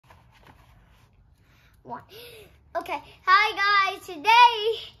one. Okay, hi guys.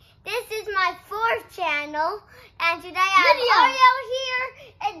 Today, this is my 4th channel, and today I have Ariel here,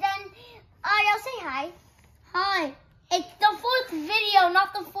 and then Ariel, say hi. Hi. It's the 4th video,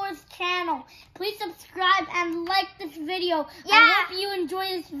 not the 4th channel. Please subscribe and like this video. Yeah. I hope you enjoy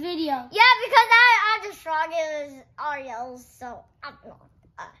this video. Yeah, because I'm as strong as Ariel's, so I'm not.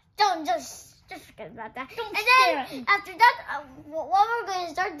 Don't just forget about that. Don't then after that, what we're going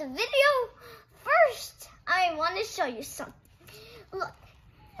to start the video first. I want to show you something. Look,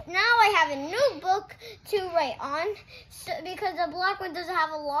 now I have a new book to write on, because the black one doesn't have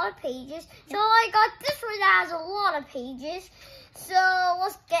a lot of pages. So I got this one that has a lot of pages. So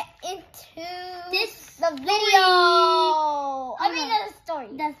let's get into the video. The story.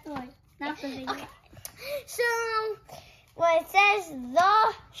 The story, not the video. Okay. So, what it says,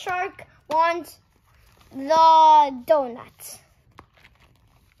 the shark wants the donut.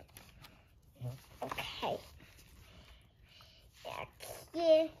 Okay.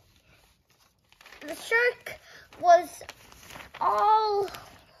 Yeah. The shark was all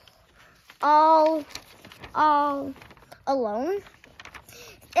alone.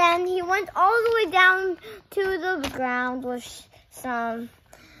 And he went all the way down to the ground with some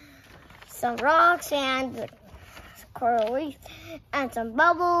rocks and coral reef and some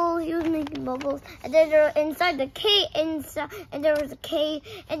bubbles. He was making bubbles. And then inside the cave, and there was a cave.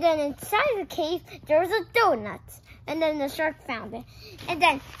 And then inside the cave, there was a donut. And then the shark found it. And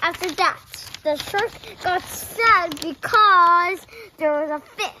then after that, the shark got sad because there was a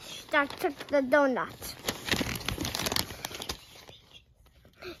fish that took the donut.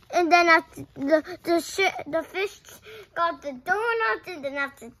 And then after the fish got the donut, and then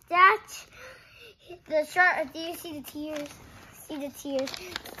after that, the shark. Do you see the tears? See the tears?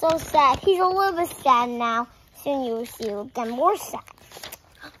 So sad. He's a little bit sad now. Soon you will see him get more sad.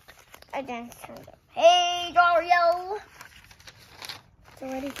 And then hey, Dario.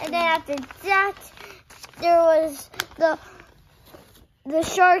 And then after that, there was the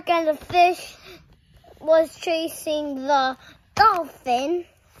shark and the fish was chasing the dolphin,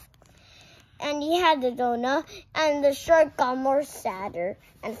 and he had the donut, and the shark got more sadder,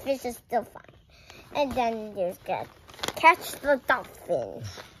 and the fish is still fine. And then there's gonna catch the dolphin.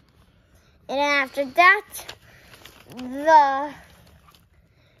 And then after that, the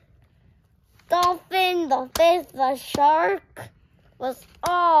dolphin, the fish, the shark was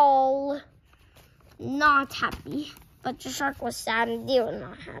all not happy. But the shark was sad and they were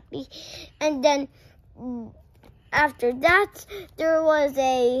not happy. And then after that, there was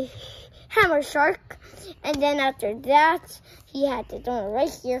a hammer shark. And then after that, he had the donut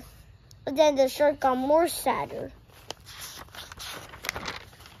right here. But then the shark got more sadder.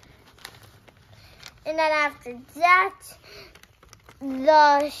 And then after that,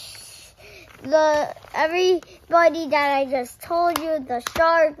 everybody that I just told you, the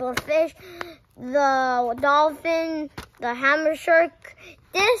shark, the fish, the dolphin, the hammer shark,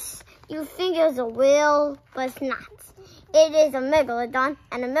 this you think is a whale, but it's not. It is a megalodon,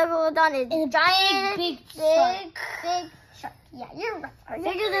 and a megalodon is a giant, big shark. Yeah, you're right.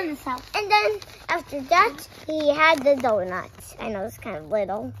 Bigger than this house. And then after that, he had the donuts. I know it's kind of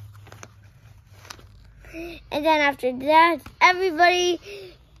little. And then after that, everybody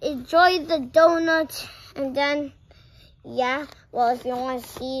enjoyed the donut. And then, yeah, well, if you want to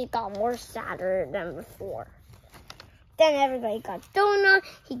see, it got more sadder than before. Then everybody got donut.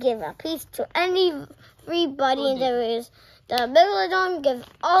 He gave a piece to everybody, and there is the megalodon gave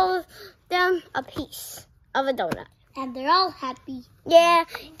all of them a piece of a donut. And they're all happy. Yeah,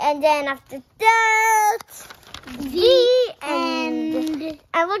 and then after that, the end.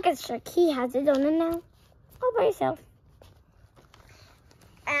 And look at Shark, he has a donut now, all by himself.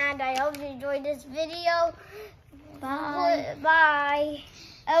 And I hope you enjoyed this video. Bye. Bye.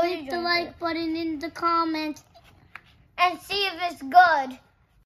 Hit the like button in the comments. And see if it's good.